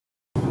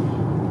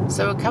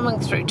So we're coming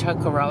through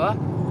Tokoroa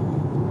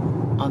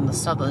on the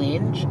southern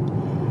edge,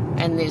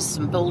 and there's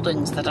some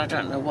buildings that I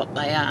don't know what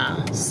they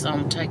are, so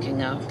I'm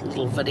taking a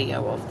little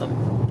video of them.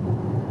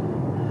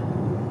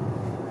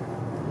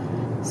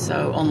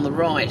 So on the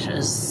right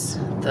is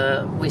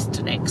the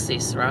Western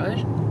Access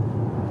Road.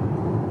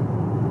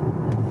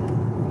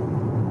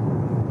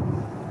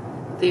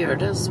 There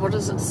it is. What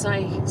does it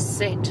say?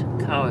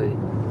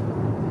 Satco.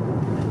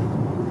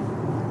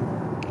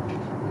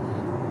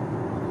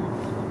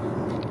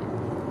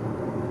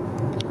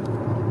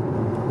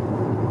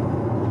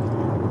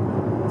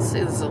 See,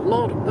 there's a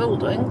lot of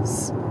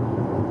buildings.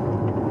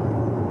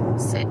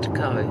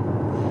 Satco.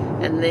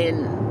 And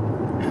then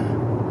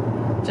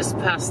just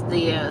past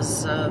there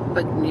is a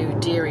big new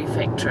dairy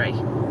factory.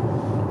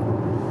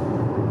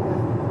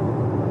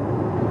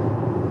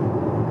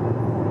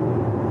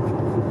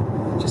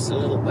 Just a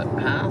little bit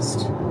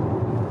past.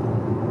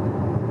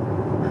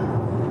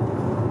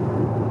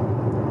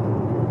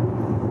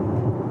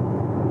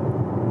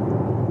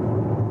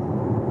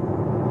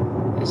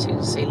 As you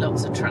can see,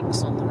 lots of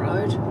trucks on the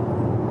road.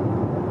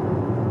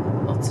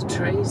 Lots of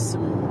trees,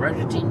 some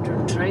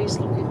rhododendron trees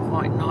looking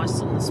quite nice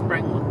in the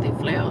spring with their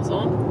flowers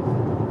on.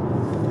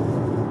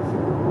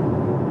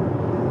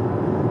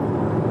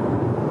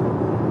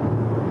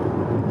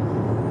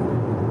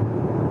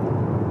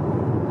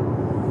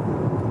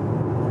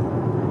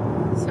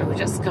 So we're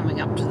just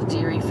coming up to the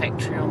dairy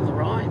factory on the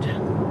right.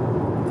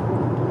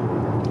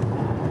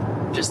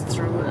 Just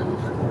through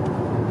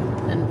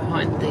in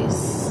behind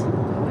these,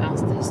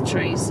 past these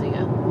trees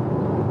here.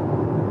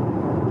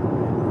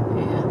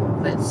 Yeah,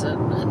 that's it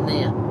in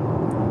there.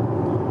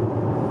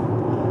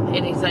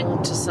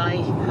 Anything to say,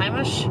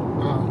 Hamish?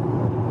 No.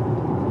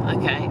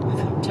 Okay,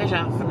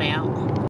 ta-ta for now.